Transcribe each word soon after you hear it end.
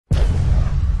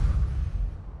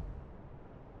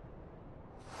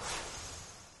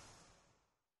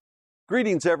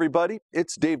Greetings, everybody.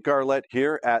 It's Dave Garlett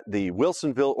here at the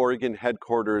Wilsonville, Oregon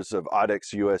headquarters of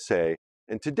Audix USA.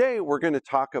 And today we're going to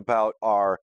talk about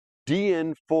our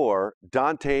DN4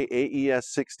 Dante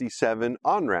AES67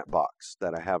 Onramp box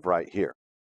that I have right here.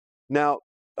 Now,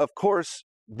 of course,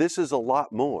 this is a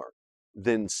lot more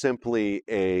than simply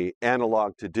an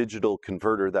analog to digital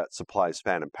converter that supplies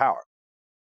phantom power.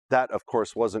 That, of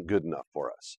course, wasn't good enough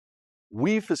for us.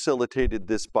 We facilitated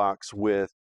this box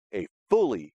with a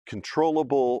fully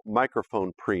controllable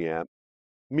microphone preamp,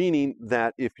 meaning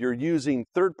that if you're using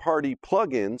third-party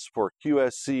plugins for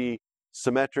QSC,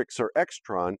 Symmetrix, or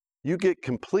Extron, you get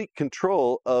complete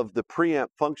control of the preamp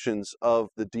functions of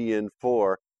the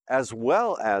DN4, as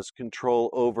well as control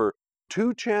over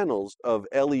 2 channels of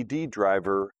LED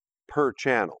driver per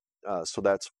channel. So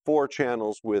that's 4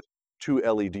 channels with 2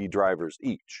 LED drivers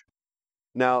each.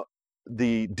 Now,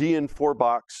 the DN4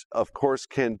 box, of course,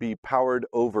 can be powered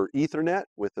over Ethernet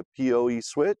with a PoE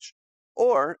switch,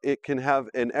 or it can have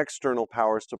an external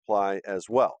power supply as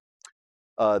well.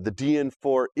 The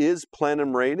DN4 is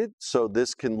plenum rated, so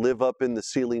this can live up in the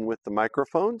ceiling with the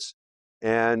microphones,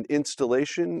 and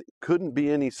installation couldn't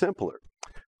be any simpler.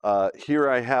 Here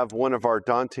I have one of our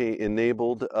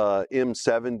Dante-enabled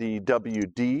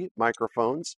M70WD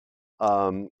microphones,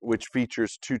 which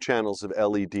features 2 channels of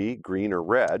LED, green or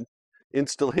red.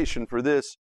 Installation for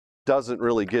this doesn't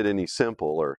really get any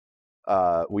simpler.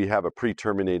 We have a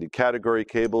pre-terminated category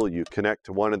cable. You connect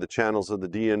to one of the channels of the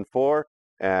DN4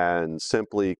 and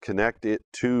simply connect it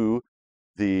to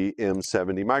the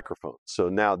M70 microphone. So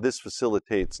now this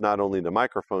facilitates not only the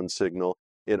microphone signal,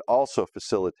 it also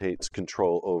facilitates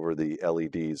control over the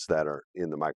LEDs that are in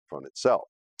the microphone itself.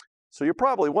 So you're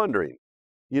probably wondering,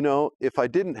 you know, if I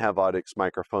didn't have Audix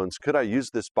microphones, could I use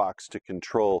this box to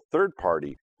control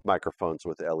third-party microphones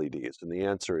with LEDs? And the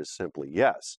answer is simply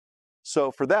yes.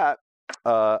 So for that,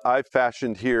 I've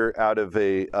fashioned here out of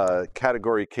a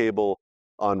category cable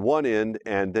on one end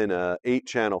and then a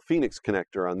 8-channel Phoenix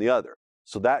connector on the other.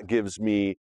 So that gives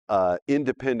me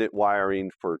independent wiring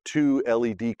for 2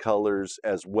 LED colors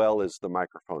as well as the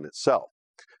microphone itself.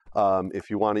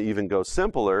 If you want to even go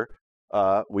simpler,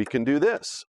 we can do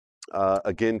this.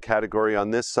 Again, category on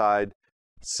this side,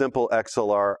 simple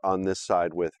XLR on this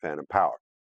side with phantom power.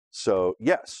 So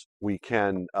yes, we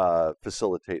can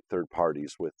facilitate third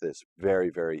parties with this very,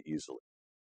 very easily.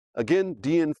 Again,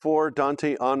 DN4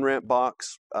 Dante Onramp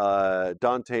box,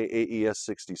 Dante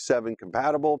AES67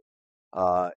 compatible.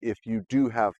 If you do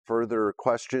have further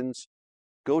questions,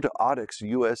 go to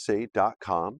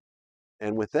audixusa.com.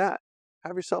 And with that,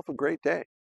 have yourself a great day.